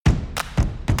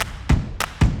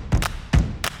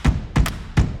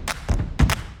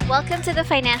Welcome to the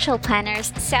Financial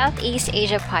Planners Southeast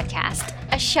Asia podcast,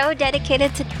 a show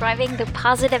dedicated to driving the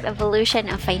positive evolution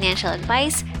of financial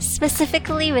advice,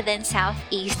 specifically within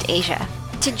Southeast Asia.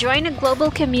 To join a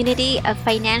global community of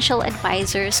financial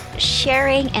advisors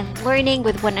sharing and learning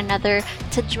with one another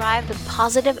to drive the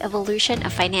positive evolution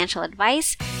of financial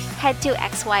advice, head to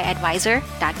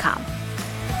xyadvisor.com.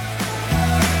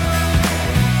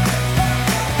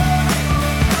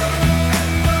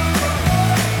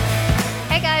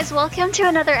 Welcome to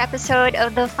another episode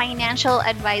of the Financial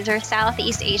Advisor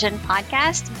Southeast Asian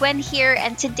podcast. Gwen here,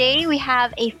 and today we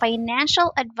have a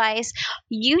financial advice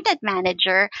unit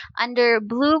manager under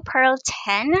Blue Pearl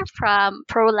 10 from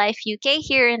ProLife UK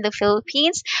here in the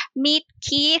Philippines. Meet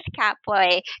Keith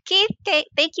Capoy. Keith,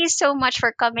 thank you so much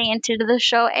for coming into the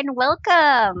show and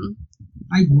welcome.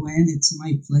 Hi, Gwen. It's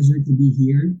my pleasure to be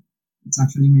here. It's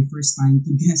actually my first time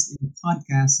to guest in the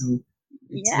podcast, so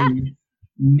it's a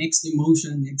mixed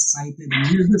emotion, excited,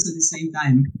 and nervous at the same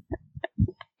time.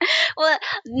 Well,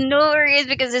 no worries,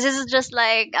 because this is just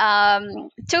like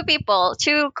two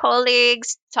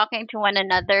colleagues talking to one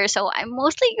another. So I'm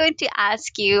mostly going to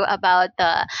ask you about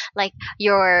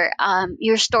your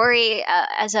story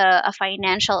as a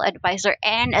financial advisor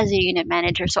and as a unit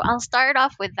manager. So I'll start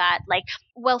off with that.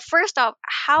 First off,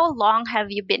 how long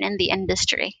have you been in the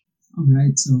industry? All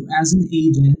right. So as an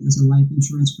agent, as a life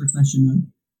insurance professional,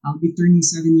 I'll be turning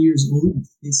 7 years old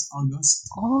this August.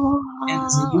 Oh. And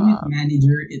as a unit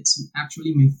manager, it's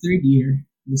actually my third year,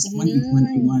 this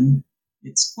 2021.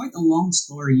 It's quite a long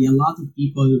story. A lot of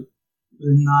people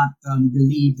will not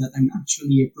believe that I'm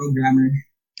actually a programmer.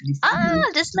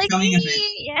 Just like me.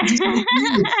 Yeah. Just like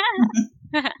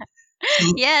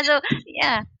you.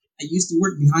 I used to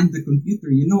work behind the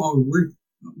computer. You know, our work,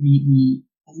 we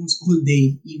almost all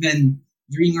day, even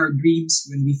during our dreams,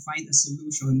 when we find a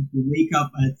solution, we wake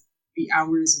up at 3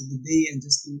 hours of the day and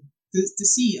just to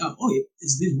see,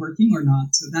 is this working or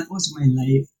not? So that was my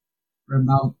life for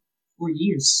about 4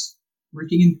 years,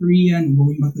 working in Korea and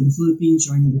going back to the Philippines,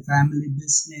 joining the family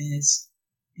business.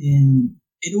 And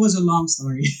it was a long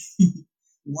story.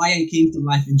 Why I came to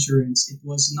life insurance. It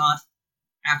was not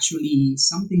actually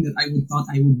something that I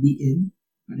thought I would be in,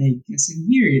 but I guess I'm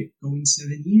here, going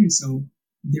 7 years. So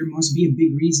there must be a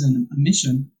big reason, a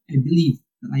mission, I believe,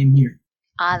 that I am here.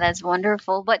 That's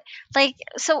wonderful. But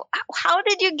so how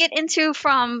did you get into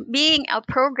from being a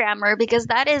programmer? Because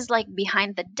that is like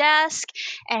behind the desk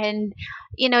and,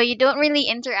 you don't really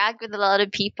interact with a lot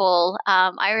of people.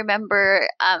 I remember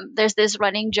there's this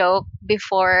running joke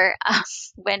before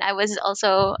when I was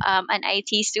also an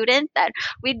IT student that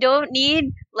we don't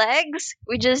need legs,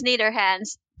 we just need our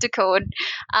hands to code.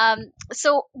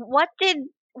 So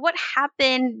what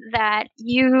happened that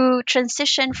you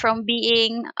transitioned from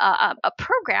being a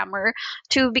programmer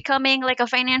to becoming like a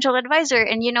financial advisor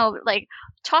and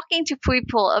talking to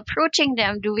people, approaching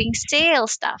them, doing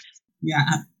sales stuff? Yeah,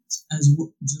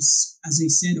 just as I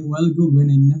said a while ago, when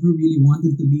I never really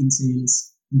wanted to be in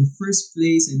sales. In the first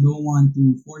place, I don't want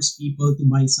to force people to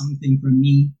buy something from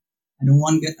me. I don't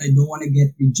want to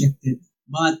get rejected.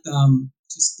 But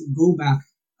just to go back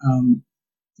to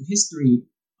history.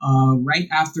 Right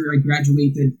after I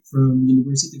graduated from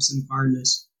University of San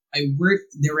Carlos, I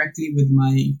worked directly with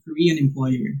my Korean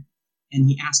employer, and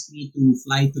he asked me to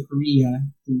fly to Korea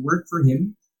to work for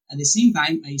him. At the same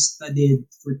time, I studied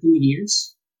for 2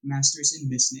 years, master's in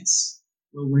business,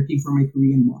 while working for my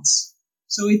Korean boss.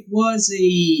 So it was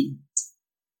I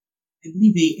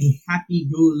believe, a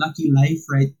happy-go-lucky life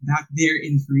right back there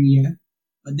in Korea.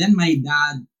 But then my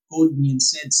dad called me and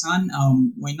said, "Son,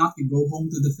 why not you go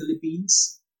home to the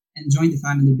Philippines and join the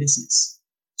family business?"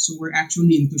 So we're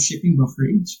actually into shipping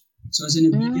brokerage. So as an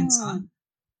obedient son,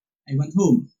 I went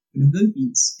home to the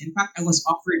Philippines. In fact, I was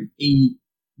offered a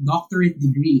doctorate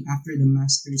degree after the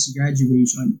master's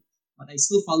graduation, but I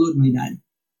still followed my dad.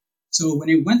 So when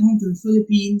I went home to the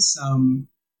Philippines,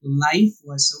 life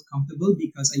was so comfortable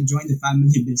because I joined the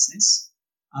family business.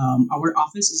 Our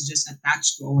office is just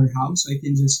attached to our house, so I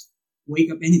can just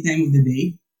wake up any time of the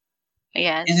day.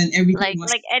 Yes. And then everything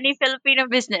like any Filipino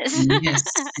business. Yes.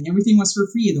 And everything was for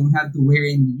free. You don't have to wear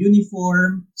any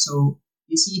uniform. So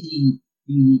you see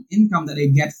the income that I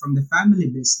get from the family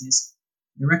business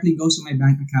directly goes to my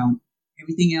bank account.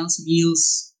 Everything else,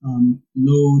 meals,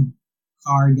 load,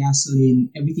 car,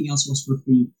 gasoline, everything else was for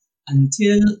free.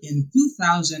 Until in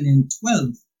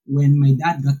 2012, when my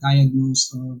dad got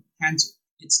diagnosed of cancer.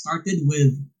 It started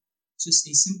with just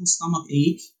a simple stomach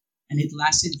ache, and it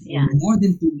lasted for more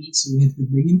than 2 weeks, so we had to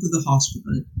bring him to the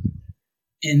hospital.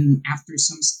 And after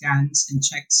some scans and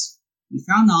checks, we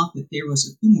found out that there was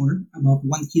a tumor about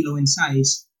 1 kilo in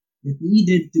size that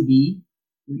needed to be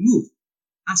removed.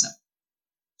 ASAP.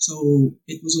 So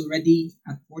it was already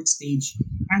at fourth stage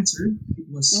cancer. It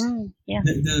was Yeah.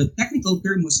 the technical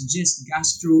term was just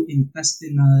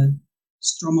gastrointestinal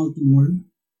stromal tumor.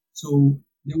 So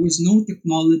there was no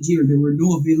technology or there were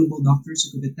no available doctors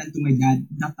who could attend to my dad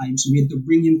that time. So we had to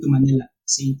bring him to Manila,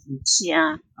 St. Luke's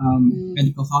Yeah.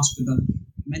 Medical Hospital,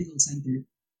 Medical Center.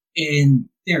 And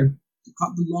there, to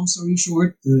cut the long story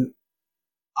short, the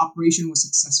operation was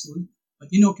successful. But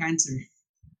cancer,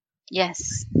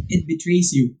 Yes. it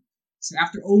betrays you. So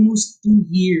after almost 2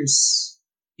 years,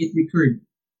 it recurred.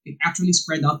 It actually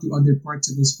spread out to other parts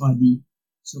of his body.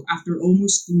 So after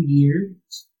almost 2 years,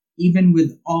 even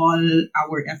with all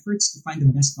our efforts to find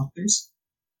the best doctors,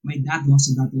 my dad lost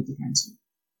a battle to cancer.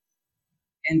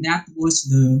 And that was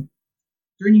the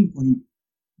turning point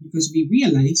because we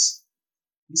realized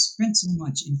we spent so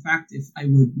much. In fact, if I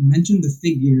would mention the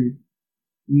figure,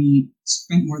 we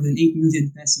spent more than 8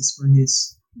 million pesos for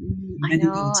his I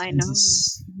medical know. I know.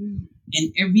 expenses.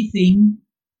 And everything,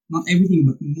 not everything,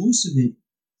 but most of it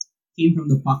came from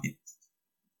the pocket.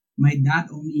 My dad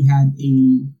only had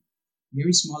a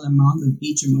very small amount of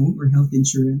HMO or health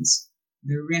insurance.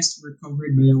 The rest were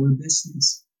covered by our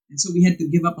business. And so we had to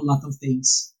give up a lot of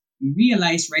things. We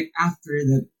realized right after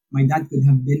that my dad could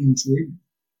have been insured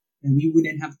and we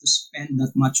wouldn't have to spend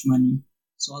that much money.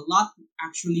 So a lot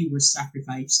actually were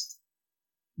sacrificed,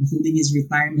 including his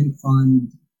retirement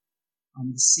fund,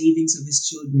 the savings of his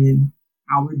children,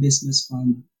 our business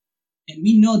fund. And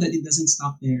we know that it doesn't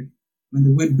stop there. When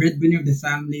the breadwinner of the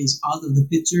family is out of the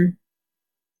picture,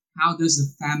 how does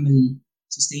the family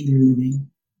sustain their living?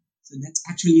 So that's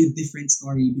actually a different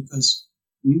story because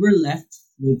we were left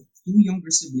with two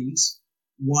younger siblings.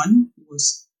 One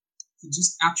was who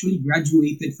just actually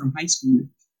graduated from high school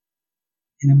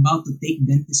and about to take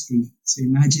dentistry. So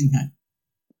imagine that.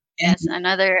 And Yes.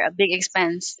 Another big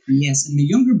expense. yes, and my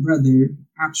younger brother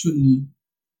actually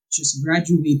just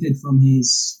graduated from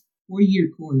his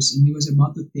 4-year course and he was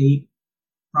about to take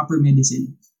proper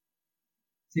medicine.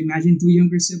 So imagine two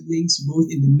younger siblings, both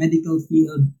in the medical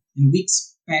field, and we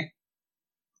expect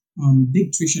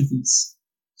big tuition fees.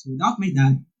 So without my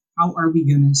dad, how are we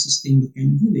gonna sustain that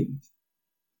kind of living?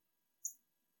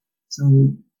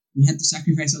 So we had to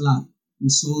sacrifice a lot. We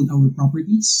sold our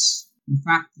properties. In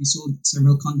fact, we sold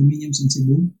several condominiums in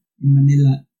Cebu, in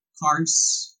Manila,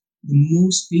 cars. The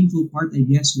most painful part, I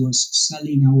guess, was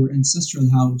selling our ancestral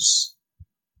house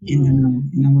in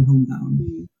in our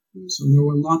hometown. So there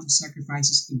were a lot of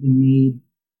sacrifices to be made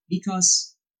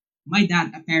because my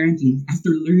dad apparently, after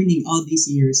learning all these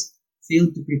years,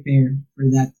 failed to prepare for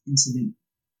that incident,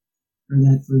 for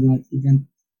that event.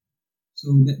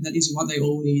 So that is what I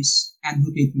always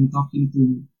advocate when talking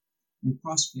to my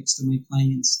prospects, to my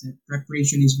clients, that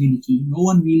preparation is really key. No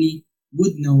one really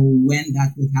would know when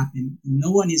that would happen.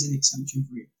 No one is an exemption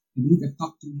for it. I believe I've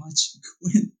talked too much.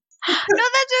 No,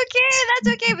 that's okay.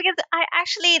 That's okay because I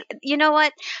actually, you know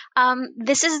what,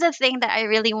 this is the thing that I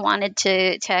really wanted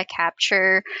to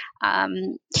capture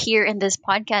here in this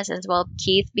podcast as well,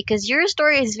 Keith, because your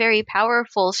story is very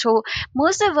powerful. So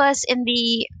most of us in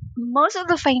the most of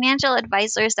the financial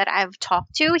advisors that I've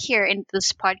talked to here in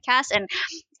this podcast, and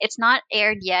it's not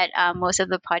aired yet. Most of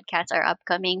the podcasts are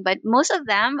upcoming, but most of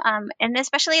them, and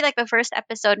especially like the first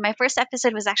episode, my first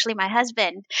episode was actually my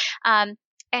husband. Um,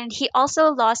 and he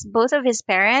also lost both of his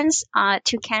parents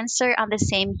to cancer on the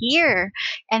same year,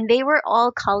 and they were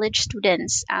all college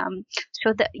students.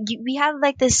 So we have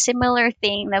like this similar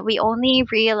thing that we only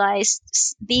realize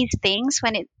these things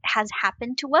when it has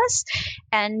happened to us,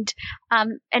 and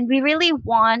we really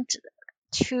want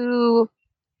to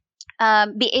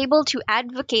be able to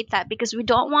advocate that because we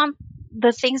don't want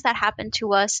the things that happen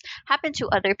to us happen to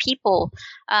other people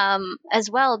as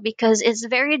well, because it's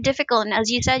very difficult, and as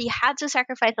you said, you had to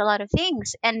sacrifice a lot of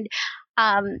things,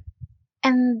 um,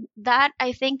 and that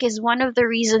I think is one of the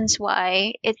reasons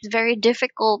why it's very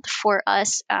difficult for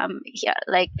us, yeah,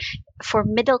 like for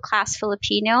middle class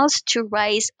Filipinos to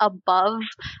rise above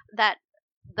that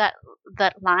that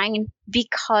that line,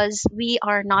 because we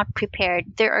are not prepared.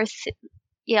 There are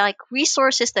yeah, like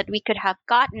resources that we could have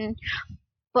gotten,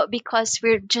 but because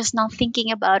we're just not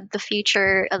thinking about the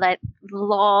future, like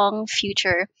long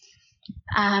future,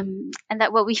 and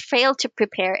that what we fail to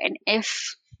prepare, and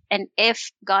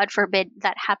if God forbid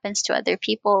that happens to other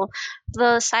people,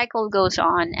 the cycle goes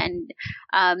on, and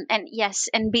yes,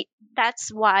 that's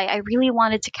why I really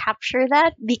wanted to capture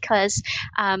that, because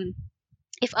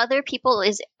if other people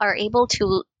are able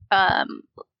to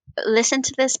listen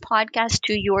to this podcast,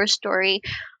 to your story,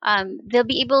 they'll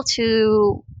be able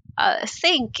to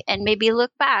think and maybe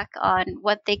look back on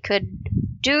what they could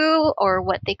do or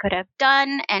what they could have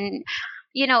done,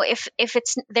 if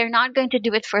it's they're not going to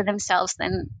do it for themselves,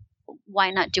 then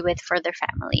why not do it for their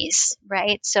families,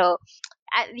 right? So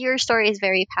your story is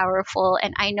very powerful,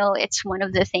 and I know it's one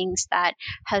of the things that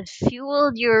has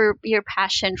fueled your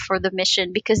passion for the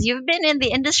mission, because you've been in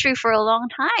the industry for a long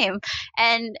time,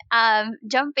 and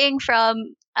jumping from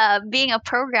being a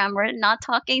programmer, not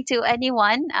talking to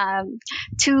anyone,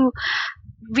 to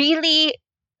really,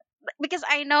 because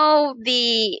I know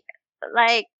the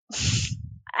like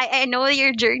I know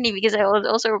your journey, because I was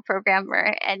also a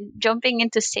programmer, and jumping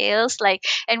into sales, like,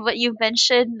 and what you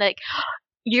mentioned, like,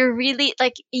 you're really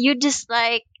like, you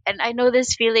dislike, and I know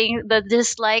this feeling, the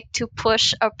dislike to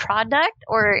push a product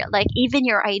or like even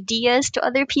your ideas to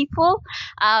other people,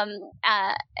 um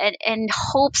and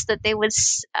hopes that they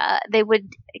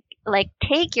would like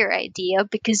take your idea,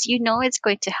 because it's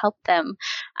going to help them,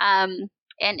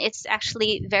 and it's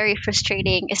actually very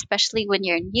frustrating, especially when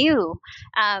you're new.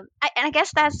 And I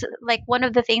guess that's like one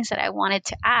of the things that I wanted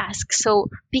to ask. So,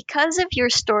 because of your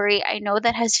story, I know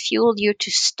that has fueled you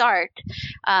to start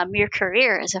your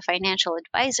career as a financial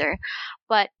advisor.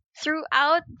 But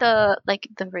throughout the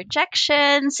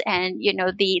rejections and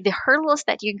the hurdles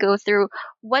that you go through,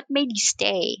 what made you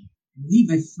stay? I believe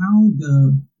I found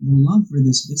the love for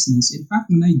this business. In fact,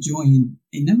 when I joined,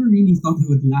 I never really thought it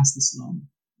would last this long.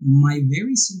 My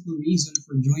very simple reason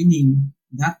for joining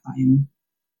that time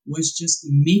was just to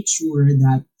make sure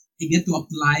that I get to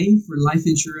apply for life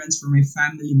insurance for my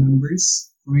family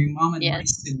members, for my mom and my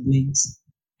Yes. siblings.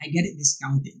 I get it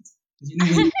discounted. Because when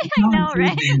you I become know,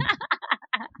 right? proven,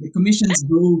 the commissions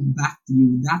go back to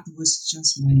you. That was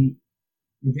just my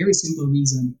very simple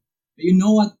reason. But you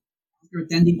know what? After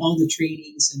attending all the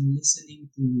trainings and listening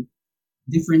to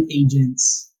different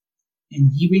agents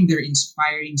and hearing their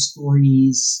inspiring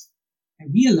stories, I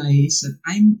realized that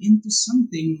I'm into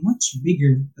something much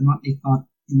bigger than what I thought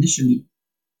initially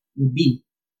would be.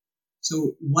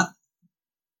 So what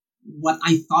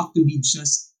I thought to be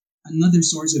just another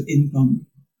source of income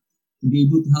to be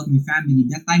able to help my family,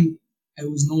 that time I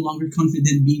was no longer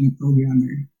confident being a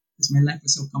programmer because my life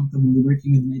was so comfortable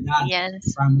working with my dad,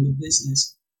 Yes. family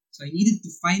business. So I needed to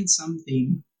find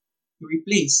something to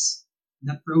replace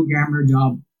that programmer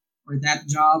job or that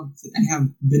job that I have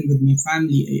been with my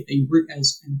family. I work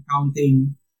as an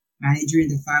accounting manager in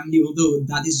the family, although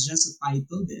that is just a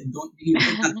title. I don't really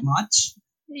work that much.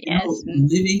 Yes.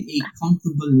 Living a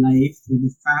comfortable life with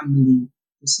the family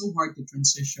was so hard to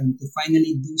transition to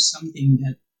finally do something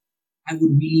that I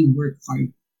would really work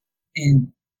hard.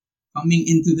 And coming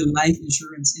into the life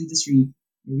insurance industry,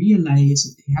 I realized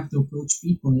that I have to approach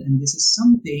people, and this is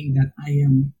something that I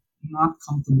am not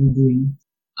comfortable doing.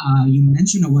 You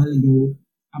mentioned a while ago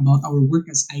about our work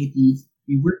as IT.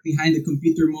 We work behind the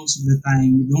computer most of the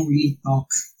time. We don't really talk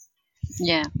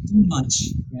Yeah. too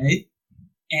much, right?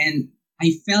 And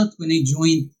I felt when I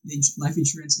joined the life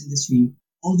insurance industry,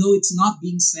 although it's not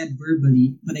being said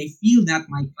verbally, but I feel that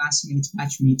my classmates,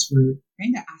 batchmates were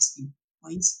kind of asking,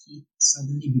 why is Keith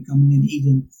suddenly becoming an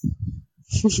agent?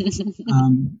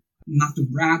 Not to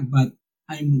brag, but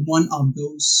I'm one of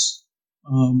those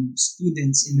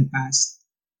students in the past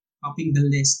topping the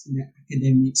list in the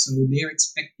academics. So they're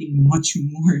expecting much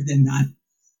more than that.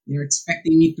 They're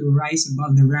expecting me to rise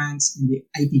above the ranks in the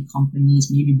IT companies,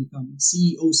 maybe become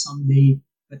CEO someday.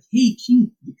 But hey,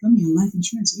 Keith, becoming a life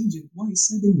insurance agent, why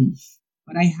suddenly?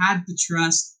 But I had to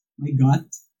trust my gut.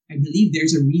 I believe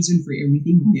there's a reason for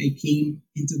everything why I came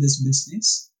into this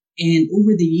business. And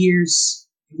over the years,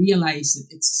 I realized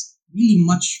that it's really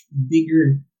much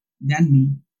bigger than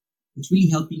me. It's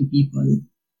really helping people.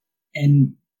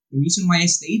 And the reason why I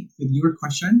stayed with your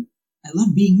question, I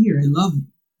love being here. I love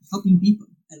helping people.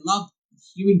 I love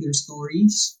hearing their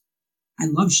stories. I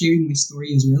love sharing my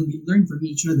story as well. We learn from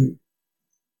each other.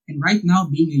 And right now,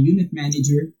 being a unit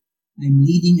manager, I'm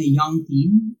leading a young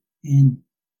team and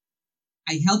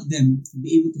I help them to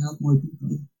be able to help more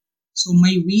people. So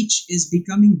my reach is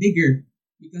becoming bigger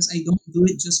because I don't do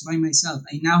it just by myself.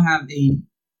 I now have a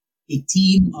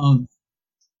team of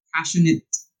passionate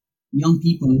young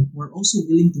people who are also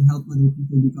willing to help other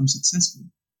people become successful.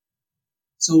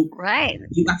 So Right.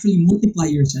 you actually multiply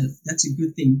yourself. That's a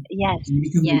good thing. Yes. You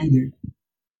become a Yes. leader.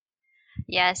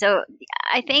 Yeah. So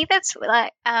I think that's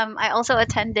like I also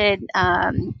attended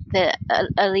a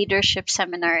leadership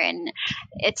seminar, and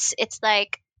it's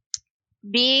like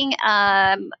being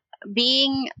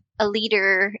being a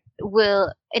leader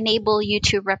will enable you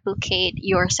to replicate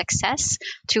your success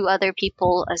to other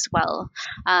people as well,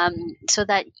 so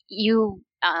that you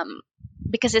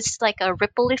because it's like a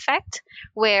ripple effect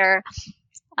where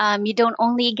you don't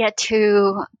only get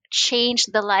to change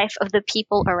the life of the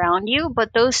people around you,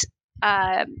 but those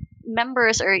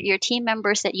members or your team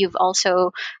members that you've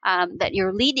also that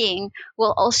you're leading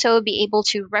will also be able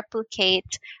to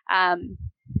replicate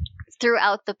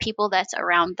throughout the people that's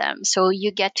around them. So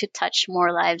you get to touch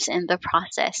more lives in the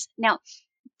process. Now,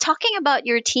 talking about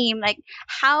your team, like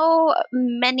how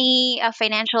many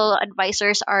financial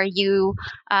advisors are you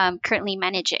currently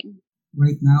managing?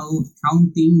 Right now,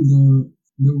 counting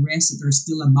the rest that are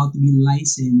still about to be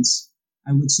licensed,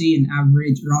 I would say an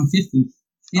average around 50.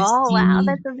 Oh, wow, 50,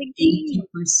 that's a big team.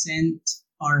 80%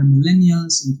 are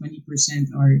millennials and 20%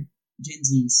 are Gen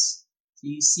Zs. So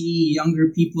you see younger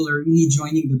people are really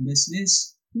joining the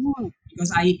business Mm,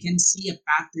 because I can see a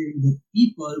pattern that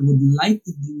people would like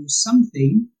to do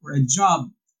something or a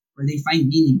job where they find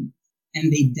meaning,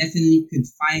 and they definitely could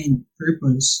find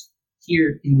purpose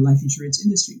here in the life insurance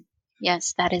industry.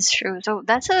 yes, that is true. So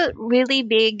that's a really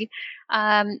big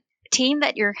um, team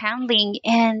that you're handling.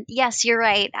 And yes, you're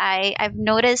right. I've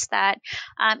noticed that,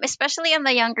 especially in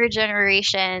the younger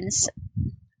generations,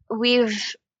 we've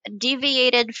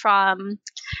deviated from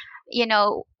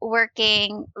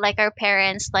working like our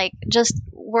parents, like just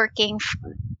working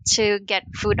to get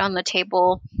food on the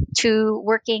table, to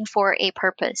working for a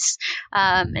purpose.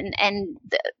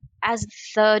 As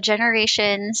the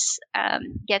generations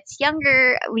gets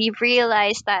younger, we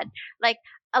realize that like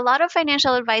a lot of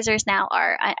financial advisors now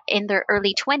are in their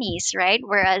early 20s, right?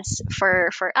 Whereas for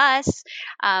us,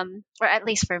 or at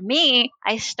least for me,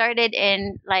 I started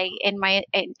in my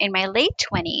late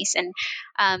 20s. And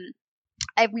um,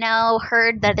 I've now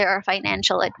heard that there are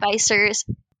financial advisors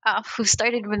who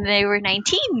started when they were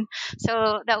 19.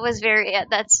 So that was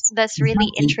that's I really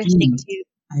have interesting 18. too.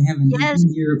 I have an Yes.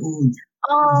 18-year-old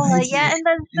Oh, advisor yeah, and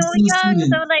that's and so still a young.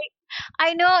 So student. like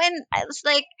I know, and it's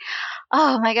like,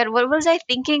 oh my god, what was I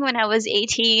thinking when I was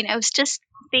 18? I was just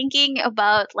thinking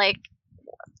about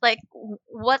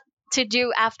what to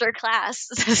do after class.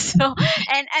 So,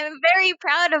 and I'm very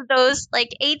proud of those like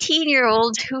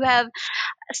 18-year-olds who have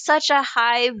such a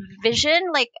high vision,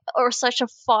 like, or such a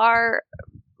far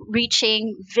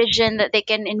reaching vision that they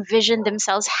can envision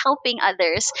themselves helping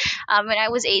others. When I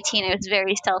was 18, I was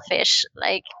very selfish,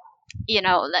 like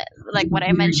what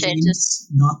I Computer mentioned, just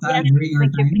games, Dota yes, during our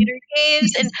like time. computer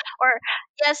games, and or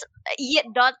yes, yeah,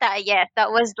 Dota. Yes,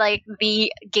 that was like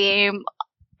the game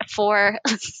for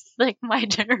like my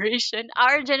generation,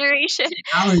 our generation.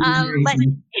 Our But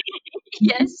generation.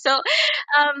 yes, so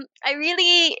I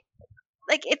really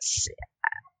like it's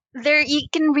there you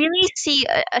can really see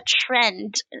a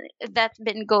trend that's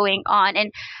been going on.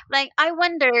 And like I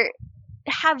wonder,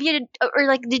 have you or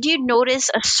like did you notice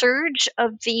a surge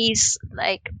of these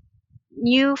like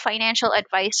new financial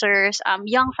advisors,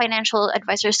 young financial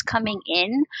advisors coming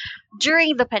in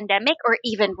during the pandemic or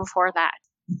even before that?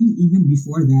 I think even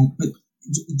before that, but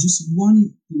just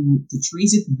one to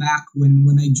trace it back when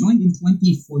I joined in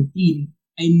 2014,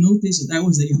 I noticed that I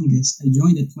was the youngest. I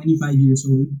joined at 25 years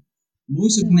old.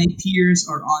 Most of my Mm. peers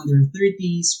are on their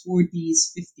 30s,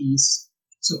 40s, 50s.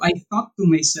 So I thought to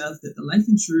myself that the life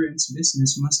insurance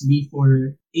business must be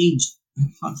for age.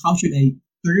 How should I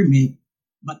term it?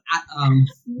 But not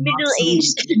Middle so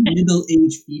aged. middle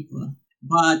aged people.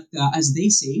 But as they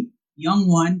say, young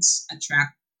ones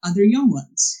attract other young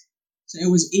ones. So I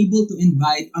was able to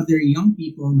invite other young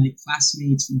people, my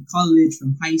classmates from college,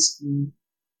 from high school,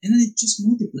 and then it just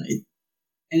multiplied.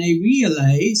 And I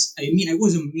realized, I mean, I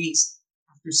was amazed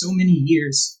after so many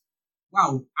years.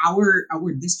 Wow, our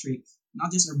district,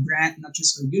 not just our brand, not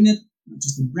just our unit, not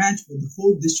just the branch, but the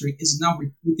whole district is now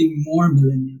recruiting more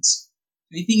millennials.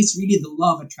 And I think it's really the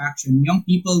law of attraction. Young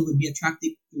people would be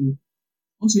attracted to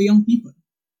also young people.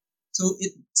 So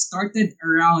it started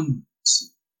around,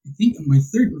 I think, on my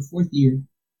third or fourth year.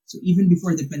 So even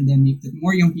before the pandemic, that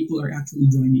more young people are actually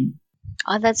joining.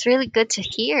 Oh, that's really good to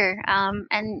hear.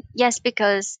 And yes,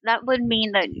 because that would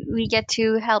mean that we get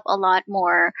to help a lot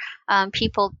more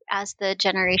people as the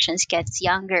generations gets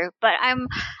younger. But I'm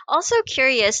also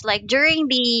curious, like during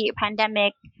the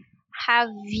pandemic, have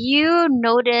you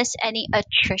noticed any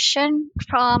attrition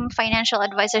from financial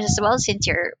advisors as well, since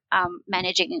you're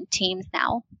managing teams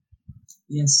now?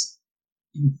 Yes,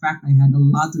 in fact, I had a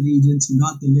lot of agents who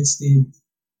got delisted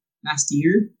last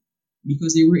year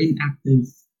because they were inactive.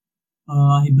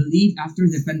 I believe after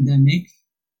the pandemic,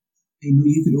 I know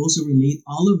you could also relate,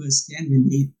 all of us can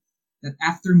relate, that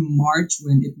after March,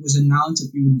 when it was announced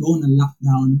that we would go on a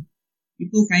lockdown,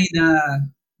 people kind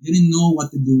of didn't know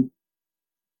what to do.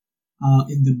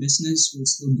 If the business would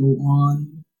still go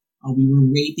on, we were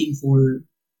waiting for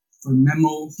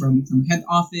memo from head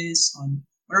office on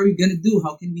what are we gonna do,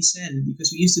 how can we sell,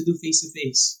 because we used to do face to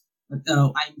face. But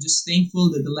I'm just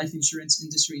thankful that the life insurance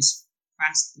industry is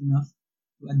fast enough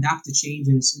to adapt to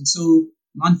changes. And so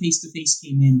non face to face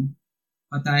came in.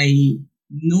 But I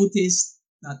noticed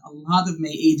that a lot of my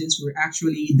agents were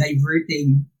actually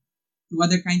diverting to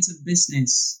other kinds of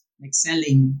business, like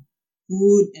selling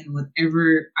food and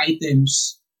whatever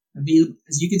items available.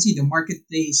 As you can see, the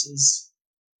marketplace is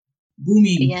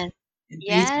booming Yes. in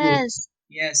Facebook. Yes.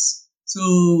 Yes.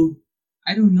 So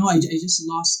I don't know. I just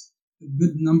lost a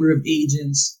good number of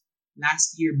agents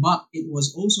last year, but it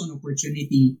was also an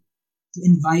opportunity to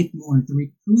invite more, to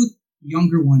recruit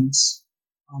younger ones.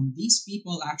 These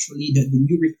people actually, the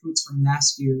new recruits from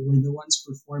last year, were the ones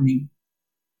performing.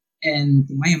 And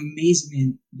to my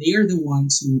amazement, they are the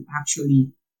ones who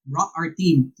actually brought our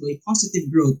team to a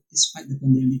positive growth despite the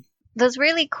pandemic. That's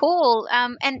really cool.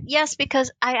 And yes,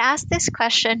 because I asked this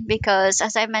question because,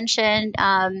 as I mentioned,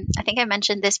 I think I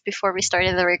mentioned this before we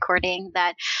started the recording,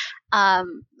 that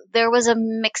there was a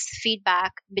mixed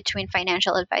feedback between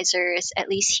financial advisors, at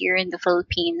least here in the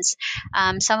Philippines.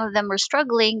 Some of them were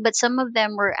struggling, but some of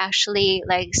them were actually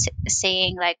like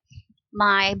saying like,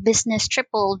 my business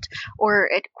tripled or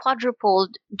it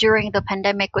quadrupled during the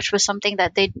pandemic, which was something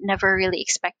that they never really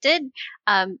expected,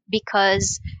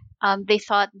 because they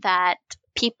thought that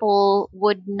people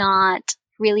would not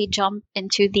really jump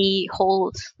into the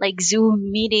whole like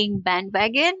Zoom meeting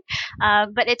bandwagon,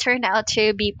 but it turned out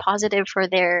to be positive for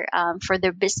their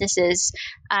businesses.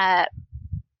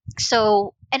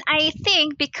 So, and I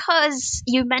think because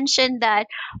you mentioned that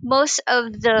most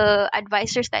of the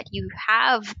advisors that you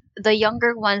have, the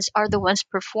younger ones are the ones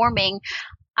performing.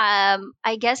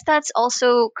 I guess that's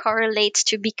also correlates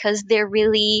to because they're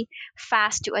really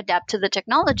fast to adapt to the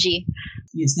technology.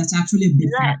 Yes, that's actually a big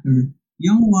That factor.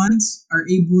 Young ones are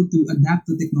able to adapt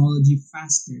to technology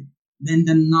faster than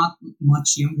the not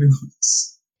much younger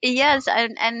ones. yes,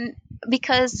 and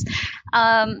because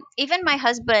even my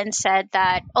husband said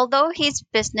that although his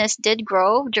business did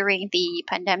grow during the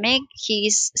pandemic,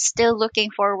 he's still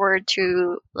looking forward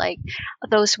to like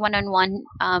those one-on-one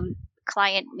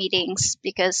client meetings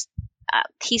because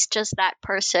he's just that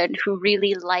person who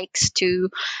really likes to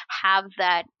have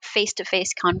that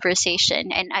face-to-face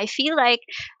conversation. And I feel like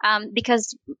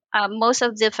because most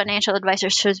of the financial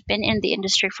advisors who's been in the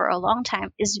industry for a long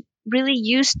time is really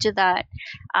used to that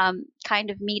kind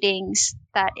of meetings,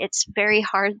 that it's very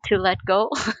hard to let go.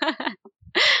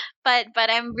 But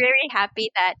I'm very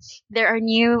happy that there are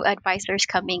new advisors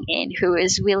coming in who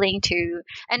is willing to,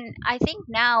 and I think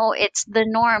now it's the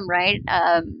norm, right?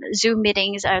 Zoom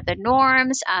meetings are the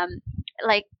norms.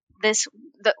 Like this,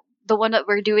 the the one that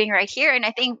we're doing right here, and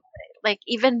I think like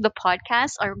even the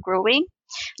podcasts are growing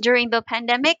during the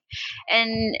pandemic,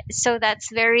 and so that's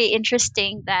very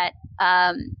interesting that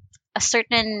a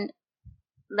certain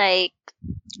like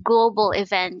global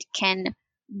event can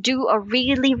do a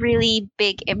really really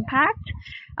big impact,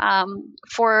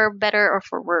 for better or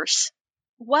for worse.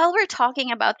 While we're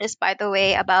talking about this, by the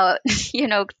way, about you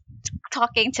know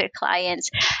talking to clients,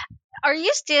 are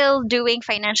you still doing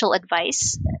financial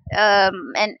advice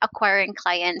and acquiring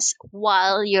clients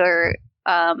while you're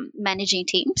managing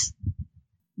teams?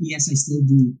 Yes, I still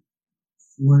do.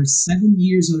 For 7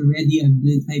 years already,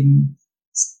 I'm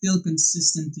still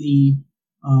consistently,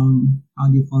 how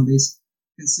do you call this?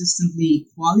 Consistently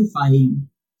qualifying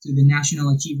to the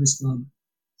National Achievers Club.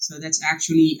 So that's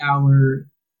actually our,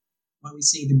 what we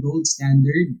say, the gold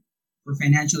standard for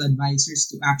financial advisors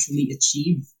to actually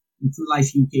achieve in True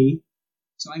Life UK.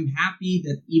 So I'm happy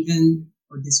that even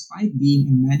or despite being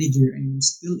a manager, I'm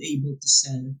still able to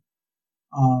sell.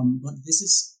 But this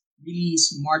is really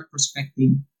smart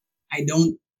prospecting. I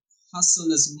don't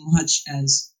hustle as much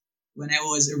as when I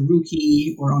was a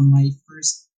rookie or on my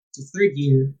first to third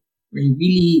year, where I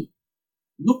really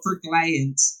look for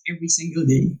clients every single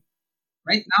day.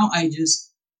 Right now, I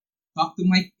just talk to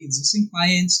my existing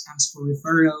clients, ask for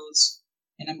referrals,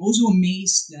 and I'm also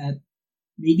amazed that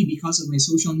maybe because of my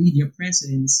social media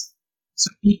presence,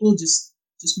 some people just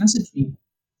message me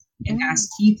and Mm. ask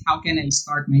Keith, how can I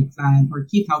start my plan? Or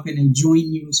Keith, how can I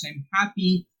join you? So I'm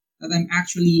happy that I'm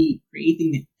actually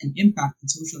creating an impact in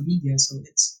social media. So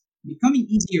it's becoming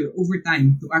easier over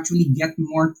time to actually get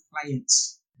more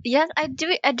clients. Yes, I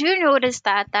do notice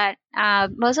that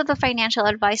most of the financial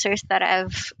advisors that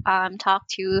I've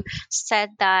talked to said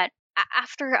that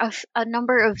after a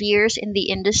number of years in the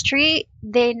industry,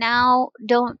 they now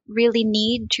don't really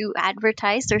need to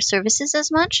advertise their services as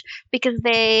much because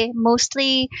they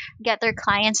mostly get their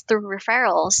clients through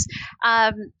referrals.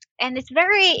 And it's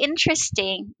very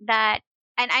interesting that.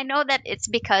 And I know that it's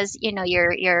because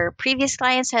your previous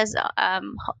clients has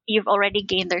you've already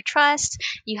gained their trust,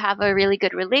 you have a really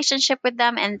good relationship with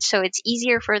them, and so it's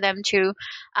easier for them to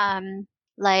um,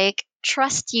 like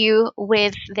trust you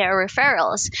with their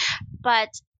referrals. But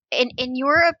in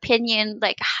your opinion,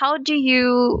 like how do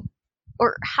you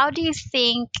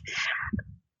think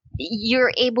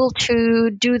you're able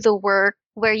to do the work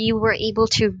where you were able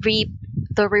to reap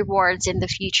the rewards in the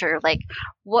future? Like,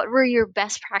 what were your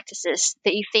best practices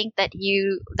that you think that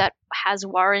has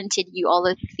warranted you all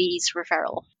of these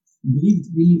referrals? I believe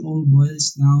it really all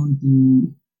boils down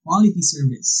to quality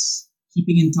service,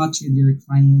 keeping in touch with your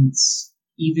clients,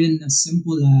 even as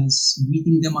simple as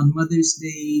greeting them on Mother's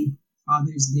Day,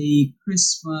 Father's Day,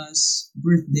 Christmas,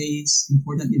 birthdays,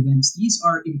 important events. These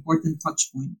are important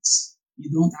touch points. You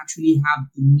don't actually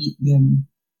have to meet them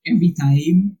every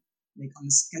time, like on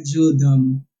a scheduled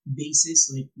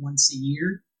basis, like once a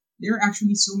year. There are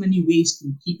actually so many ways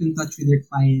to keep in touch with your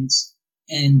clients,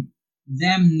 and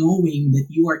them knowing that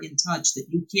you are in touch, that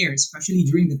you care, especially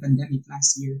during the pandemic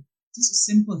last year. Just a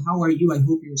simple "How are you? I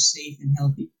hope you're safe and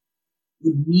healthy"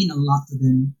 would mean a lot to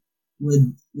them.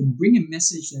 Would bring a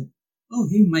message that, oh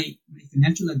hey, my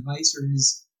financial advisor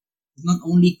is not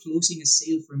only closing a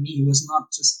sale for me, he was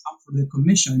not just up for the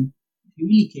commission. He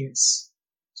really cares.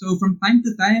 So from time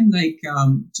to time, like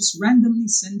just randomly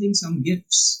sending some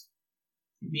gifts,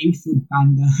 maybe Food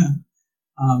Panda,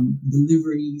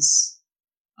 deliveries,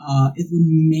 it would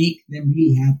make them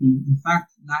really happy. In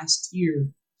fact, last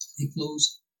year I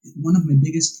closed one of my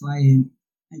biggest client.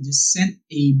 I just sent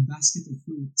a basket of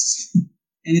fruits,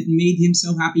 and it made him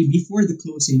so happy before the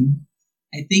closing.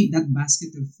 I think that basket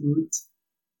of fruit,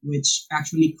 which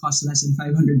actually cost less than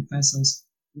 500 pesos,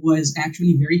 was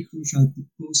actually very crucial to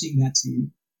closing that sale.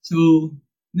 So,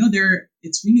 there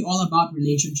it's really all about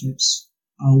relationships.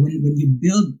 When you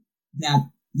build that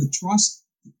the trust,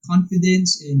 the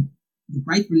confidence, and the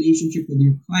right relationship with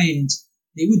your clients,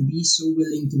 they would be so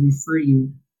willing to refer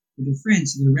you to their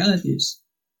friends, to their relatives,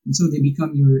 and so they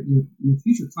become your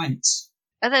future clients.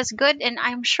 Oh, that's good, and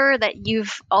I'm sure that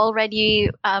you've already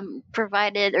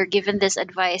provided or given this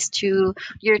advice to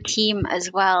your team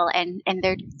as well, and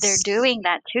they're doing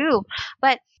that too.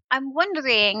 But I'm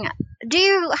wondering, do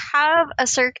you have a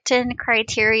certain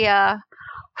criteria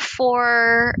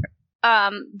for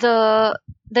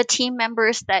the team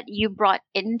members that you brought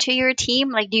into your team?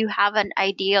 Like, do you have an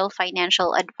ideal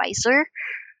financial advisor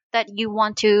that you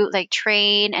want to like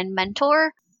train and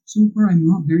mentor? So far, I'm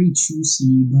not very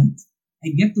choosy, but I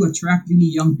get to attract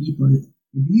really young people.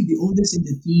 I believe the oldest in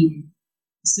the team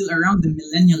is still around the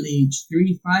millennial age,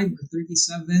 35 or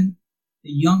 37.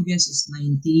 The youngest is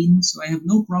 19, so I have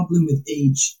no problem with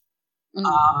age.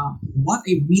 Mm. What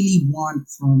I really want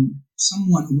from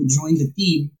someone who would join the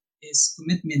team is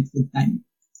commitment with time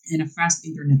and a fast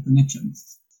internet connection,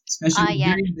 Ah, especially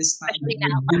yes, during this time especially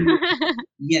that we're dealing with. now.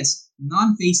 Yes,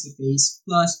 non face to face.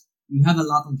 Plus, we have a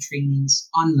lot of trainings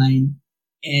online,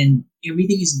 and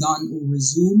everything is done over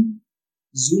Zoom.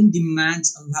 Zoom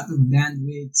demands a lot of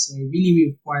bandwidth, so I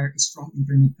really require a strong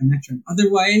internet connection.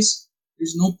 Otherwise,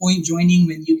 there's no point joining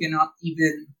when you cannot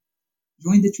even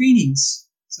join the trainings.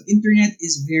 So internet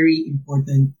is very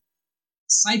important.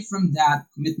 Aside from that,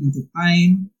 commitment to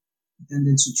time,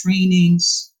 attendance to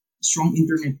trainings, strong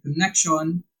internet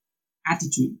connection,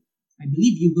 attitude. I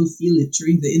believe you will feel it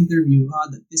during the interview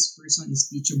that this person is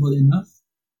teachable enough.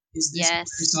 Is this Yes.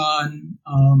 person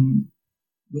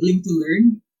willing to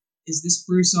learn? Is this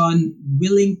person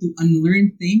willing to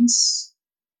unlearn things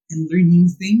and learn new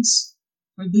things?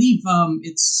 I believe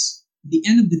it's the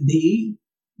end of the day.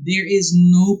 There is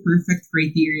no perfect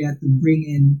criteria to bring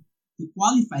in to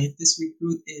qualify if this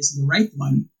recruit is the right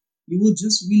one. You will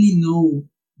just really know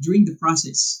during the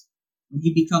process. When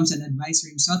he becomes an advisor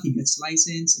himself, he gets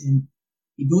licensed and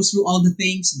he goes through all the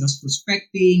things, does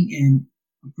prospecting and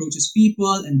approaches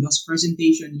people and does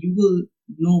presentation. You will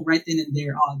know right then and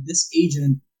there, oh, this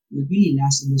agent will really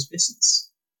last in this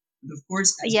business. But of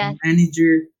course, as a Yes.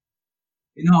 manager,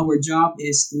 our job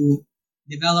is to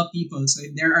develop people. So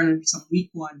if there are some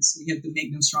weak ones, we have to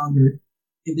make them stronger.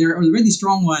 If there are already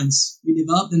strong ones, we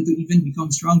develop them to even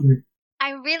become stronger.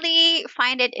 I really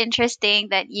find it interesting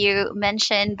that you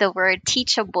mentioned the word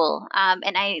teachable,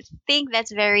 and I think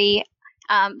that's very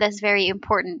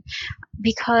important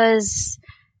because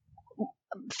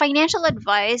financial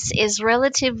advice is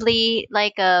relatively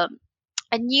like a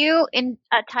new in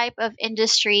a type of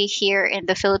industry here in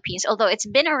the Philippines, although it's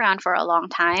been around for a long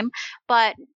time,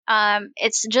 but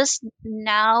it's just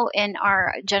now in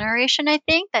our generation, I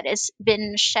think, that it's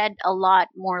been shed a lot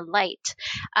more light.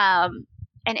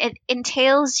 And it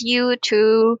entails you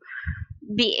to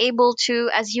be able to,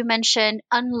 as you mentioned,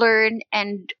 unlearn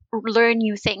and learn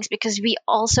new things, because we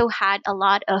also had a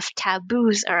lot of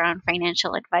taboos around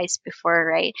financial advice before,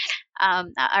 right?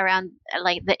 Around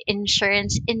like the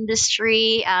insurance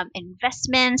industry,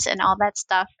 investments, and all that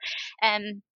stuff.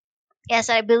 And yes,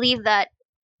 I believe that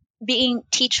being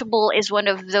teachable is one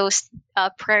of those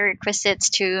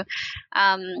prerequisites to,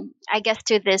 I guess,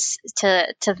 to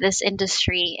this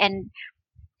industry. And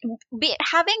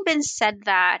having been said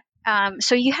that,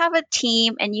 so you have a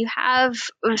team and you have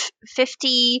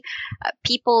 50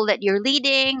 people that you're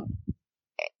leading.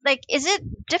 Like, is it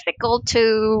difficult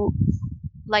to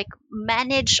like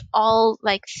manage all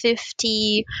like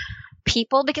 50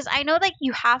 people? Because I know like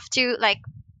you have to like,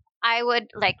 I would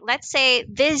like, let's say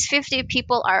these 50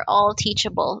 people are all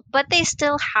teachable, but they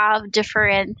still have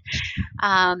different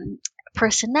um,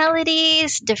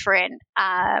 personalities, different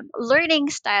learning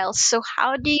styles. So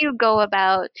how do you go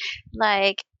about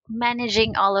like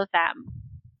managing all of them?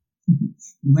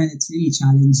 When it's really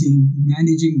challenging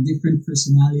managing different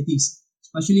personalities,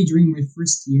 especially during my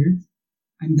first year.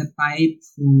 I'm the type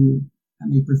who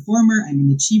I'm a performer, I'm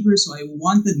an achiever, so I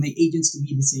wanted my agents to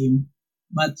be the same.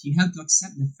 But you have to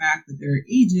accept the fact that there are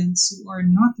agents who are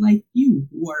not like you,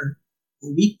 who are a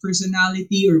weak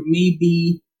personality or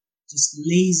maybe just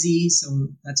lazy. So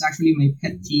that's actually my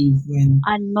pet peeve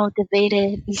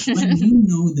Unmotivated. when you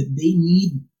know that they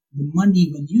need the money,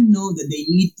 when you know that they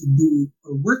need to do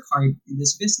or work hard in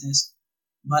this business,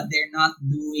 but they're not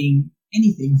doing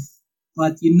anything.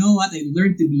 But you know what? I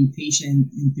learned to be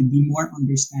patient and to be more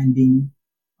understanding.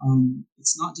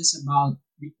 It's not just about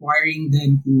requiring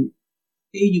them to,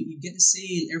 hey, you get a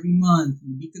sale every month,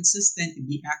 you be consistent, you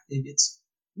be active. It's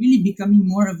really becoming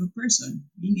more of a person,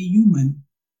 being a human.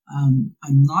 I'm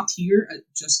not here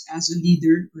just as a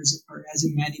leader or as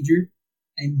a manager.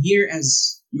 I'm here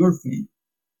as your friend.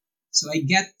 So I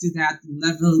get to that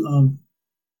level of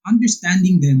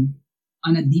understanding them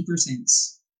on a deeper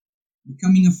sense,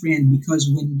 becoming a friend, because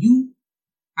when you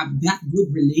have that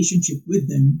good relationship with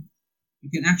them, you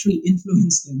can actually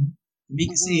influence them to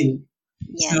make a sale. Mhm.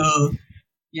 Yes. So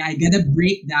yeah, I gotta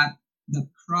break that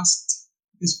crust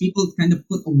because people kind of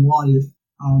put a wall.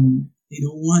 They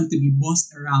don't want to be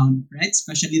bossed around, right?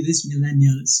 Especially these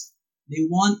millennials. They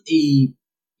want a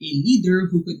leader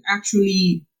who could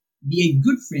actually be a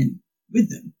good friend with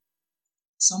them,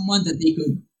 someone that they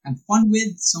could have fun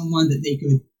with, someone that they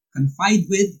could confide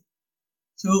with.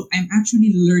 So I'm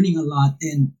actually learning a lot,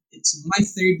 and it's my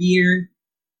third year,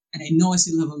 and I know I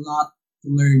still have a lot to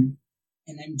learn.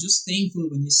 And I'm just thankful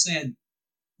when you said,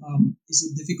 is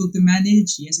it difficult to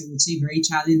manage? Yes, I would say very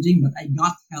challenging, but I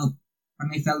got help from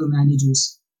my fellow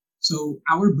managers. So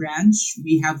our branch,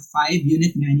 we have 5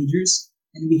 unit managers,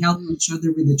 and we help Mm, each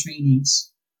other with the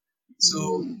trainings.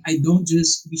 So mm, I don't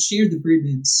just we share the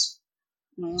burdens.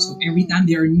 So every mm. time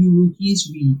there are new rookies,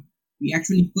 we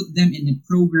actually put them in a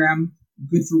program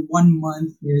good for 1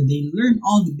 month where they learn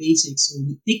all the basics. So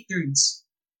we take turns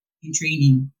in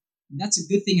training. And that's a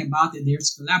good thing about it.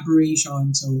 There's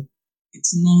collaboration, so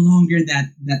it's no longer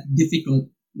that difficult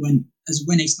when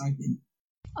I started.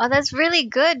 Oh, that's really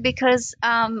good because,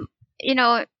 you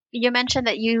know, you mentioned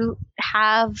that you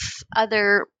have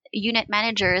other unit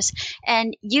managers,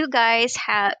 and you guys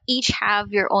have each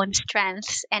have your own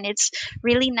strengths, and it's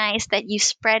really nice that you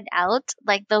spread out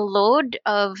like the load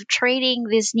of training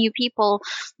these new people,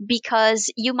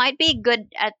 because you might be good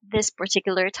at this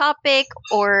particular topic,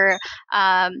 or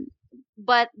um,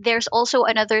 but there's also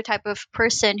another type of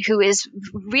person who is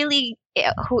really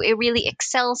who really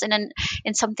excels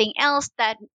in something else,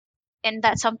 that and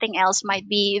that something else might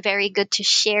be very good to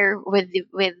share with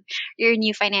your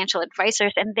new financial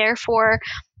advisors, and therefore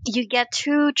you get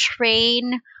to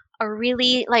train a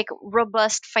really like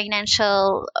robust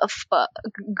financial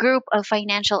group of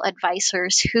financial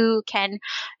advisors who can,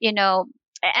 you know,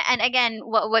 and again,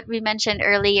 what we mentioned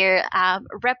earlier,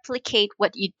 replicate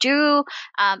what you do,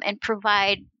 and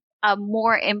provide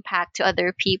more impact to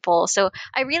other people. So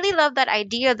I really love that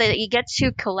idea that you get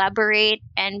to collaborate,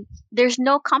 and there's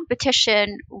no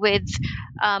competition with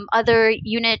other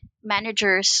unit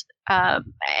managers,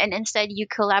 and instead you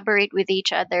collaborate with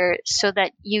each other so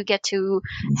that you get to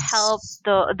help Yes.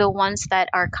 the ones that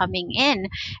are coming in.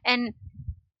 And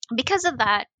because of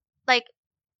that, like,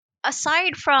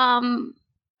 aside from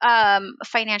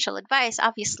financial advice,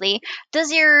 obviously,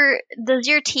 does your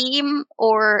team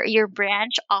or your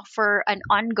branch offer an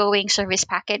ongoing service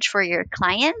package for your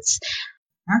clients?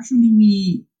 Actually,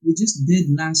 we just did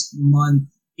last month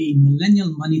a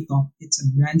Millennial Money Talk. It's a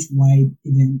branch-wide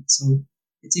event, so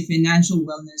it's a financial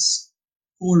wellness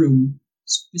forum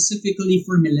specifically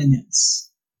for millennials.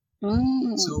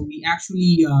 So Mm. we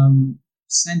actually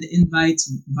send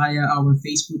invites via our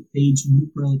Facebook page,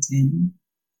 Bluepearl 10,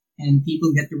 and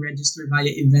people get to register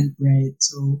via Eventbrite.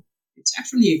 So it's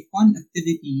actually a fun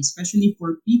activity, especially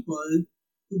for people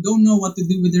who don't know what to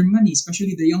do with their money,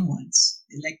 especially the young ones.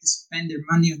 They like to spend their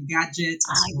money on gadgets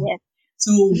and Ah, stuff. yes.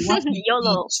 So what we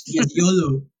YOLO. teach, yes,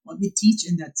 YOLO. What we teach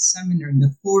in that seminar, in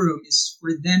that forum, is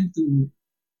for them to.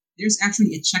 There's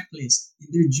actually a checklist in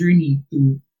their journey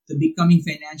to becoming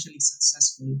financially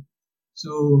successful.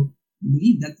 So I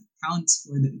believe that counts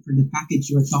for the package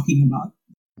you are talking about.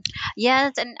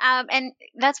 Yes, and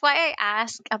that's why I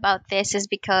ask about this is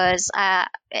because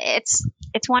it's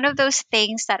one of those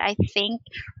things that I think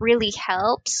really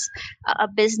helps a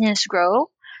business grow.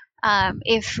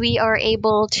 If we are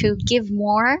able to give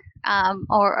more,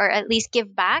 or at least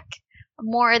give back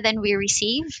more than we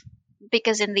receive,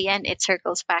 because in the end it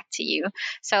circles back to you.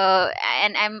 So,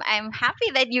 and I'm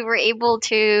happy that you were able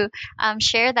to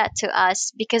share that to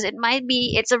us, because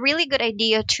it's a really good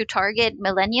idea to target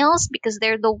millennials, because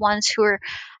they're the ones who are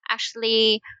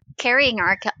actually carrying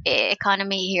our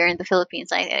economy here in the Philippines.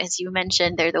 Like, as you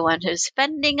mentioned, they're the ones who's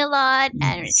spending a lot,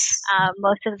 and Yes.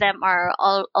 most of them are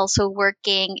also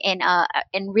working in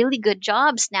really good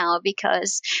jobs now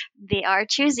because they are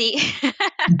choosy.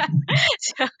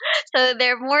 so, so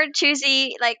they're more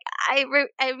choosy. Like, I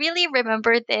really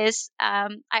remember this.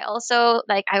 I also,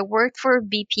 like, I worked for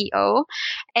BPO,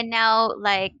 and now,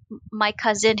 like, my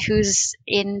cousin who's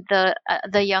in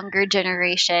the younger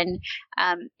generation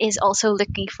is also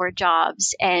looking for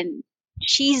jobs, and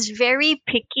she's very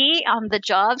picky on the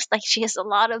jobs. Like, she has a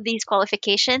lot of these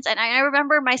qualifications, and I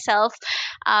remember myself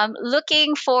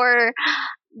looking for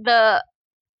the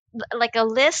like a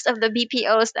list of the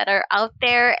BPOs that are out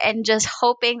there, and just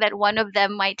hoping that one of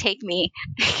them might take me.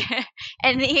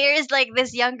 And here's like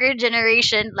this younger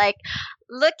generation, like,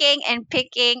 looking and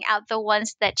picking out the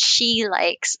ones that she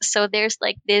likes. So there's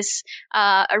like this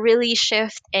a really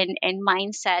shift in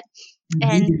mindset. And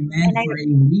they And demand I for a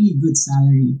really good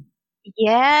salary.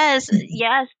 Yes,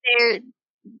 yes,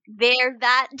 they're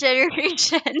that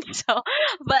generation. So,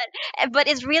 but but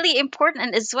it's really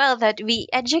important as well that we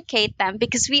educate them,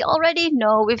 because we already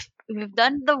know, we've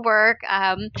done the work.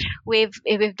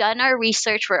 We've done our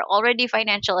research. We're already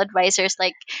financial advisors.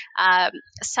 Like, um,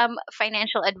 some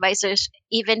financial advisors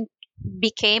even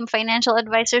became financial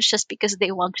advisors just because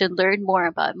they want to learn more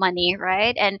about money,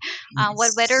 right? And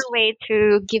what better Yes. way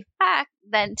to give back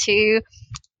than to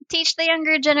teach the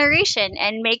younger generation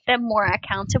and make them more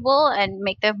accountable, and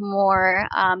make them more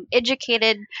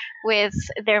educated with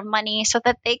their money, so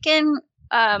that they can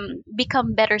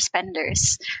become better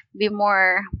spenders, be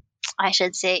more, I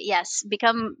should say, yes,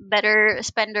 become better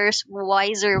spenders,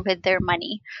 wiser with their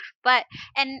money. But,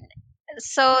 and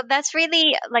so that's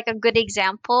really like a good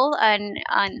example on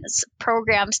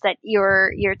programs that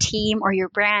your team or your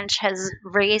branch has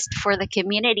raised for the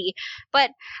community.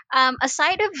 But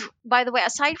aside of by the way,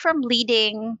 aside from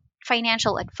leading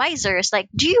financial advisors, like,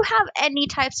 do you have any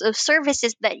types of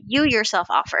services that you yourself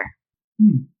offer?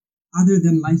 Hmm. Other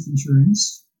than life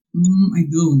insurance, I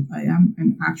don't.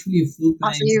 I'm actually a full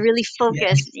Also, time. you're really Yeah,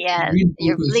 focused. Yeah, really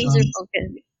you're focused laser on.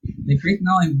 focused. Like right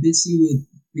now, I'm busy with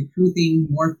recruiting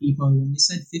more people. When you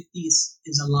said 50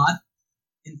 is a lot,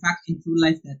 in fact, in true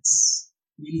life, that's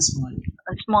really small.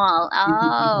 Small. 50 Oh.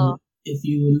 people. If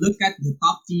you look at the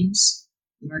top teams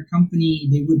in our company,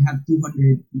 they would have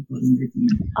 200 people in their team.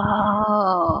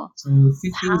 Oh. So 50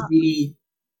 is How? really,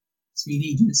 it's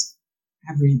really just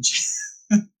average.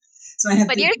 So I have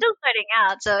But to, you're still starting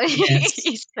out, so yes.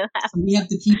 you still have. So we have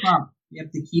to keep up. We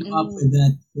have to keep up Mm. with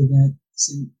that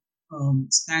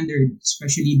standard,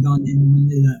 especially down in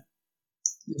Manila.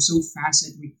 They're so fast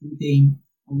at recruiting.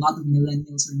 A lot of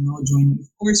millennials are now joining. Of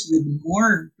course, with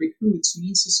more recruits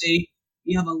means to say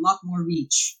we have a lot more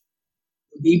reach.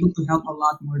 We'll be able to help a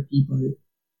lot more people.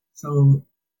 So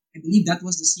I believe that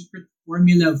was the secret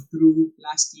formula of through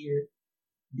last year,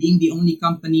 being the only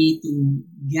company to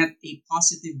get a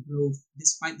positive growth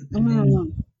despite the pandemic.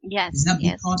 Mm. Is Yes, that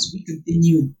yes, because we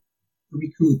continued to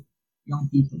recruit young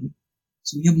people?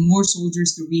 So we have more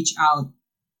soldiers to reach out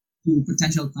to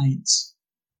potential clients.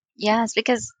 yes.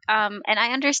 Because and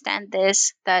I understand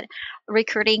this, that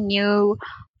recruiting new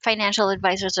financial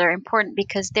advisors are important,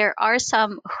 because there are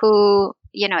some who,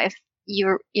 if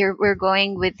we're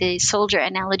going with the soldier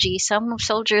analogy, some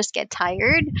soldiers get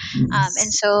tired, and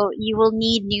Yes. so you will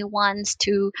need new ones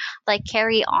to, like,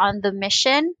 carry on the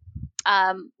mission,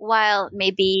 while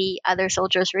maybe other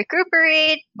soldiers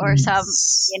recuperate, or some,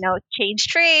 Yes. change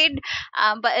trade.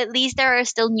 But at least there are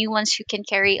still new ones who can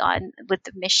carry on with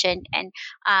the mission. And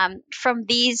from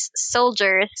these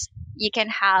soldiers, you can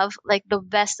have like the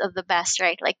best of the best,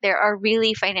 right? Like there are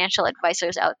really financial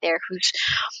advisors out there who's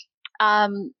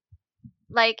um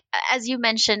like as you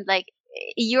mentioned, like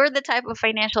you're the type of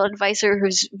financial advisor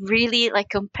who's really like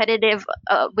competitive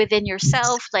within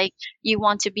yourself, like you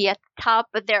want to be at the top.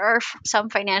 But there are some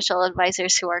financial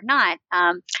advisors who are not.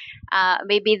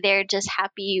 Maybe they're just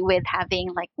happy with having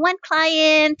like one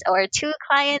client or two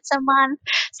clients a month.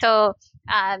 So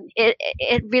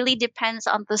it really depends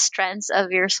on the strengths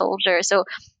of your soldier. So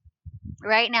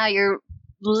right now you're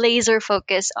laser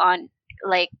focused on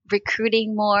like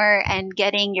recruiting more and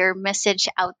getting your message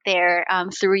out there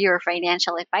through your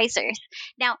financial advisors.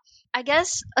 Now, I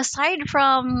guess aside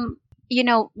from,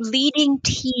 leading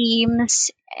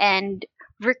teams and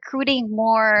recruiting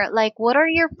more, like what are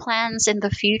your plans in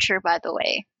the future, by the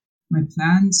way? My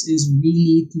plans is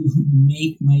really to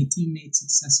make my teammates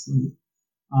successful.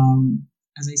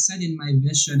 As I said in my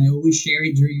vision, I always share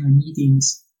it during our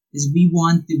meetings, is we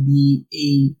want to be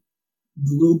a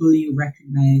globally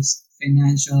recognized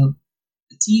financial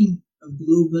a team of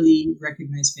globally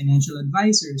recognized financial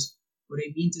advisors. What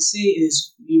I mean to say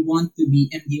is we want to be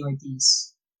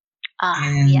MDRTs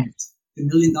Ah, yes, and the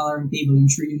million dollar on table. I'm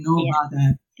sure you know yes, about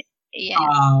that.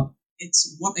 yes.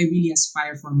 It's what I really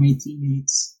aspire for my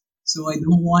teammates. So I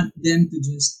don't want them to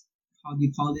just, how do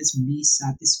you call this, be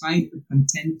satisfied or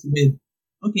content with,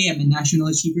 okay, I'm a National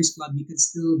Achievers Club, you can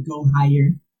still go higher.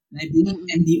 And I believe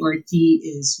Mm-mm. MDRT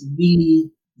is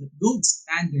really the gold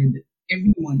standard that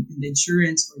everyone in the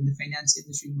insurance or the finance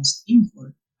industry must aim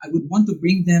for. I would want to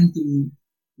bring them to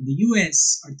the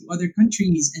US or to other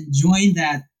countries and join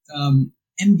that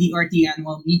MDRT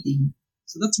annual meeting.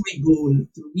 So that's my goal,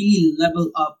 to really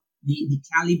level up the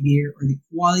caliber or the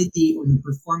quality or the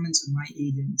performance of my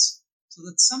agents, so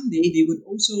that someday they would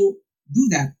also do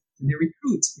that to their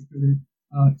recruits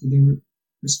or to their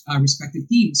respective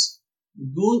teams. The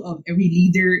goal of every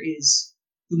leader is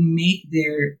to make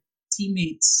their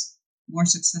teammates more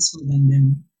successful than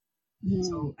them. Mm.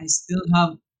 So I still have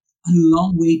a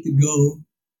long way to go.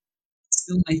 It's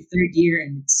still my third year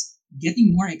and it's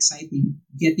getting more exciting,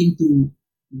 getting to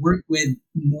work with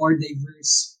more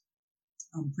diverse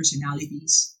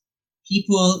personalities.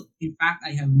 People, in fact,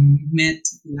 I have met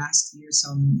last year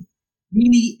some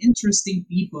really interesting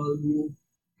people who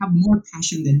have more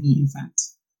passion than me, in fact.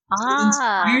 So it Ah,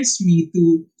 inspires me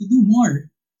to do more.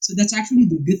 So that's actually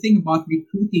the good thing about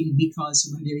recruiting, because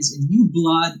when there is a new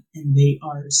blood and they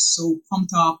are so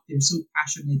pumped up, they're so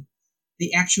passionate,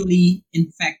 they actually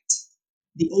infect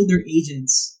the older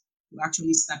agents to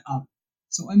actually step up.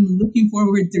 So I'm looking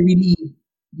forward to really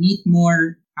meet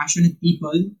more passionate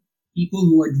people, people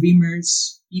who are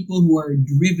dreamers, people who are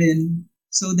driven,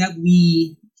 so that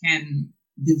we can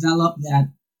develop that,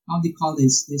 how do you call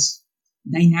this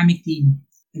dynamic team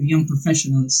of young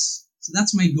professionals. So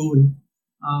that's my goal.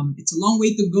 It's a long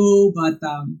way to go, but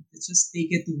let's just take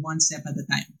it one step at a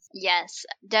time. yes,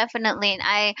 definitely.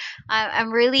 And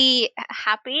I'm really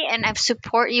happy and I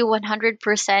support you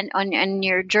 100% on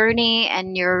your journey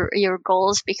and your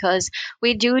goals, because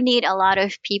we do need a lot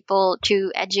of people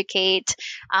to educate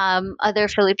other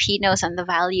Filipinos on the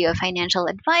value of financial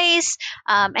advice.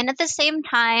 And at the same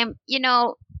time,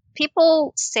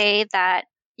 people say that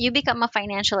you become a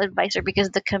financial advisor because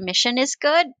the commission is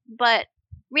good, but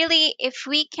really, if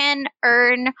we can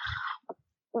earn,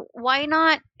 why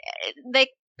not? Like,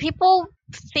 people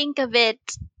think of it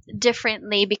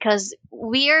differently, because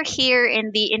we are here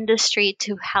in the industry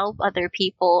to help other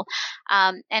people,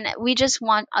 and we just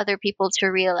want other people to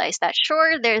realize that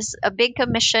sure, there's a big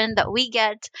commission that we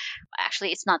get.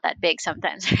 Actually, it's not that big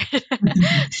sometimes. So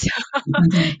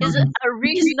Depends on the it's product. a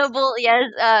reasonable, yes,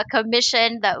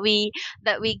 commission that we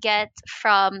get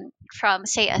from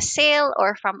say a sale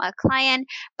or from a client.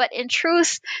 But in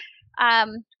truth,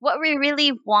 what we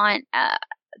really want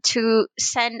to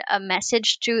send a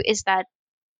message to is that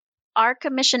our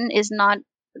commission is not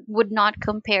would not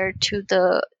compare to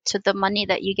the money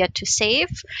that you get to save,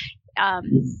 um,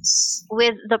 Yes.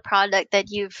 with the product that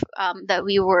that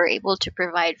we were able to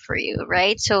provide for you,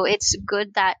 right? So it's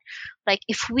good that, like,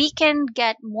 if we can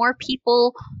get more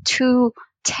people to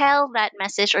tell that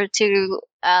message, or to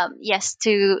yes,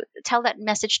 to tell that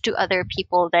message to other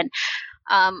people, then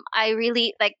I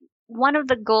really like, one of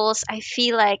the goals I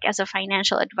feel like as a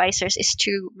financial advisors is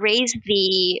to raise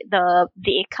the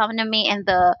economy and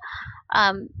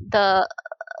the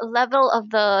level of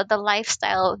the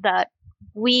lifestyle that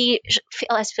we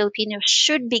feel as Filipinos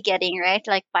should be getting, right,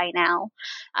 like by now.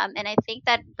 And I think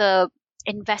that the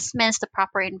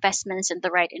proper investments and the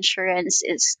right insurance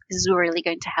is really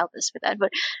going to help us with that. But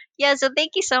yeah, so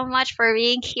thank you so much for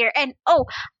being here. And oh,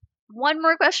 one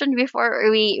more question before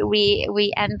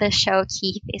we end the show,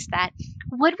 Keith, is that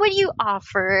what would you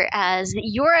offer as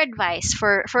your advice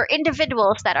for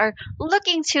individuals that are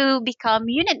looking to become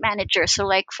unit managers? So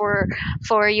like for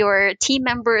your team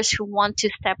members who want to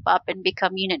step up and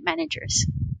become unit managers.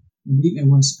 I believe I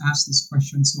was asked this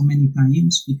question so many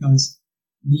times because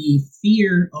the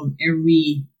fear of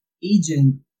every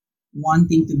agent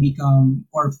wanting to become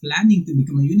or planning to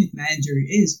become a unit manager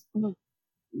is, Mhm.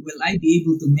 will I be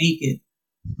able to make it?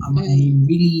 Am I Mm,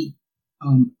 really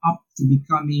up to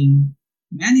becoming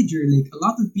manager? Like a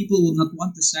lot of people would not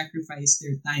want to sacrifice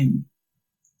their time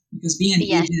because being an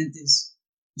yes. agent is,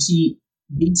 you see,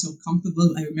 being so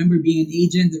comfortable. I remember being an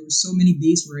agent, there were so many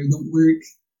days where I don't work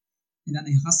and then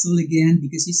I hustle again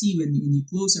because you see, when you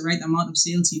close the right amount of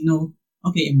sales, you know,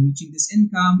 okay, I'm reaching this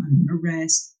income, I'm going to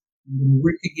rest, I'm going to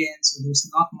work again. So there's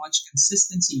not much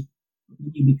consistency. But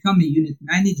when you become a unit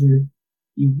manager,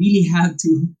 you really have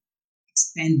to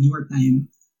extend your time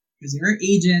because there are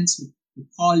agents who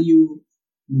call you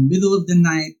in the middle of the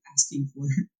night asking for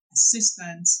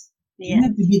assistance. You Yeah.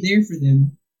 have to be there for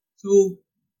them. So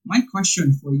my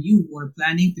question for you who are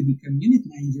planning to become unit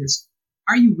managers,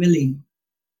 are you willing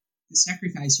to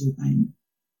sacrifice your time?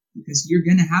 Because you're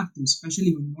gonna have to,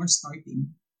 especially when you're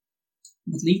starting.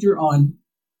 But later on,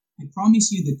 I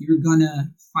promise you that you're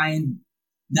gonna find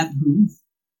that groove.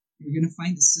 You're gonna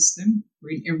find a system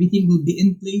where everything will be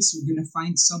in place. You're gonna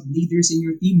find sub leaders in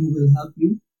your team who will help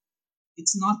you.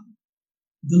 It's not,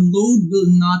 the load will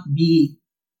not be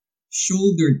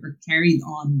shouldered or carried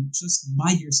on just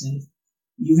by yourself.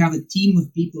 You have a team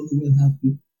of people who will help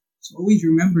you. So always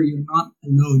remember you're not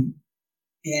alone.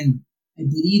 And I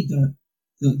believe the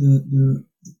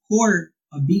core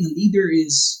of being a leader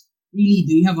is really,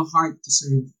 do you have a heart to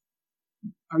serve?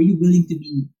 Are you willing to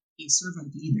be a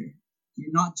servant leader?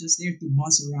 You're not just there to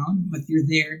boss around, but you're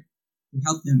there to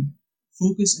help them.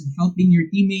 Focus on helping your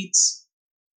teammates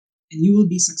and you will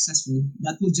be successful.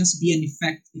 That will just be an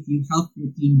effect if you help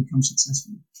your team become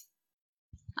successful.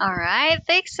 All right.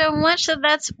 Thanks so much. So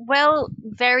that's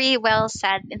very well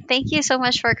said. And thank you so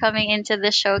much for coming into the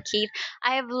show, Keith.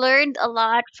 I have learned a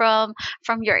lot from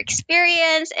your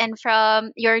experience and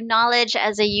from your knowledge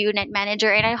as a unit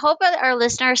manager. And I hope that our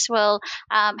listeners will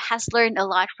has learned a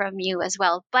lot from you as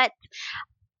well. But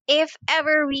if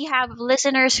ever we have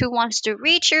listeners who wants to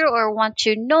reach you or want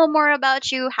to know more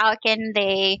about you, how can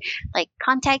they like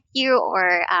contact you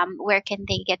or where can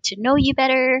they get to know you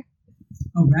better?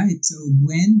 All right. So,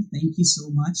 Gwen, thank you so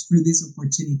much for this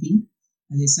opportunity.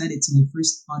 As I said, it's my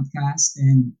first podcast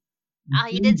and I'm Oh,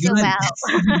 you feeling did so good. well.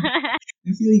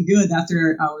 I'm feeling good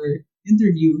after our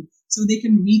interview. So they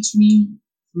can reach me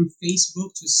through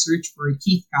Facebook. Just search for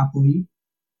Keith Capoy.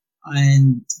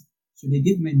 And should I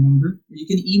give my number? Or you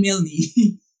can email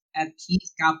me at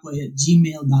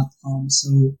keithcapoy@gmail.com.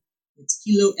 So it's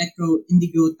Kilo Echo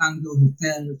Indigo Tango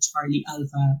Hotel Charlie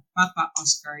Alpha Papa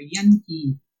Oscar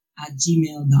Yankee at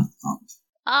gmail.com.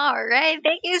 All right.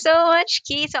 Thank you so much,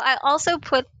 Keith. So I also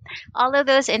put all of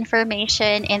those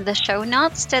information in the show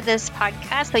notes to this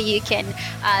podcast so you can,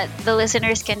 the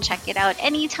listeners can check it out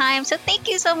anytime. So thank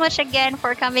you so much again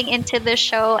for coming into the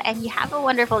show and you have a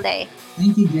wonderful day.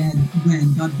 Thank you, Gwen.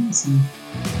 God bless you.